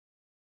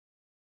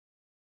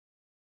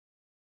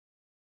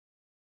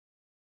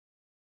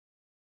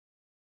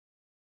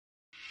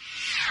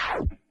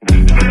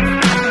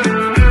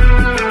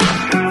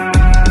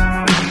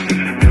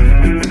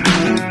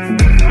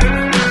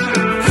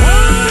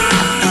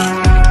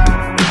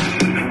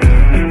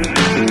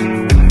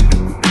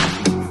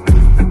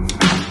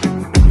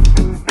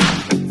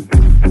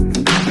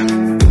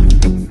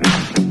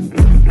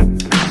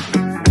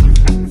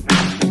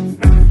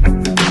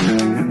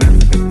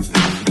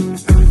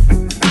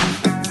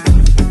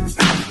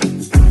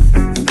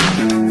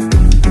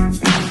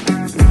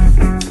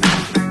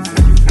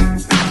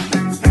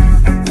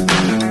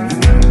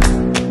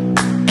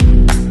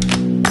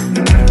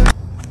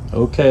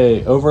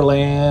Okay,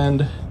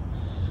 overland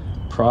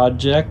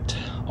project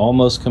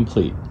almost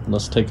complete.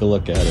 Let's take a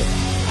look at it.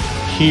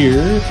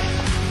 Here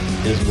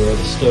is where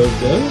the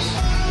stove goes.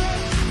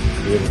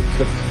 Be able to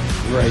cook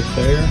right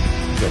there.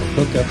 Got a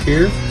hook up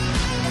here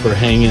for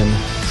hanging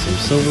some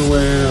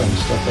silverware and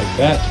stuff like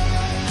that.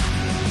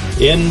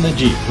 In the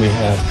Jeep we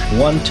have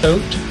one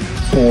tote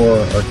for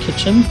our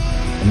kitchen,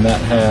 and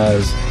that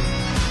has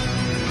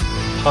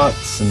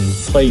pots and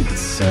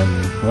plates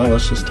and, well,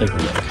 let's just take a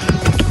look.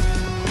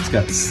 It's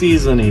got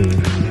seasoning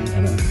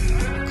and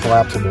a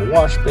collapsible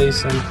wash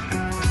basin,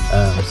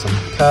 some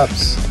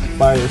cups,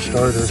 fire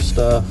starter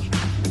stuff,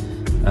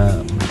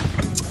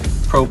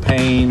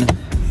 propane.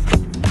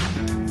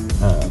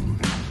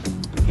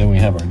 Then we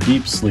have our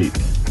Deepsleep.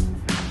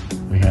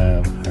 We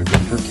have our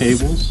jumper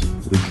cables,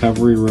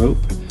 recovery rope.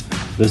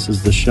 This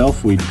is the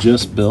shelf we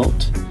just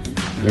built.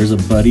 There's a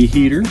buddy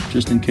heater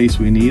just in case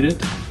we need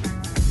it.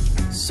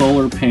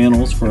 Solar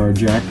panels for our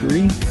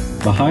jackery.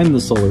 Behind the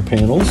solar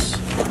panels,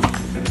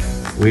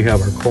 we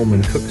have our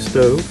Coleman cook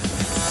stove.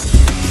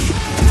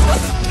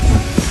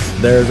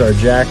 There's our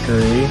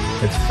jackery.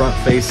 It's front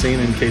facing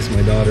in case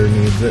my daughter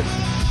needs it.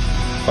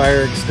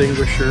 Fire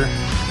extinguisher.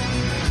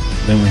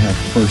 Then we have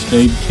first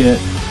aid kit,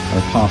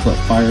 our pop-up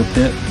fire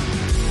pit,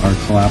 our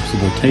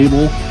collapsible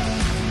table.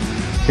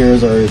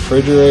 Here's our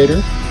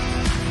refrigerator.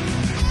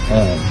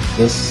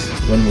 This,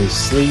 when we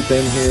sleep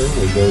in here,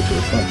 we go to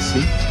the front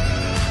seat.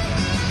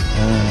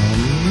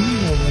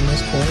 Over in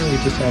this corner, we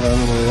just have our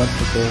little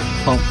electrical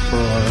pump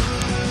for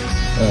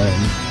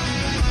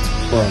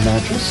our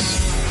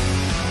mattress.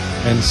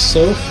 And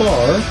so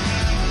far,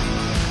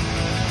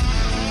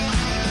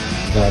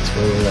 that's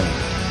where we're at.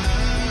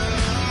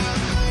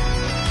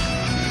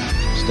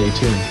 Stay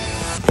tuned.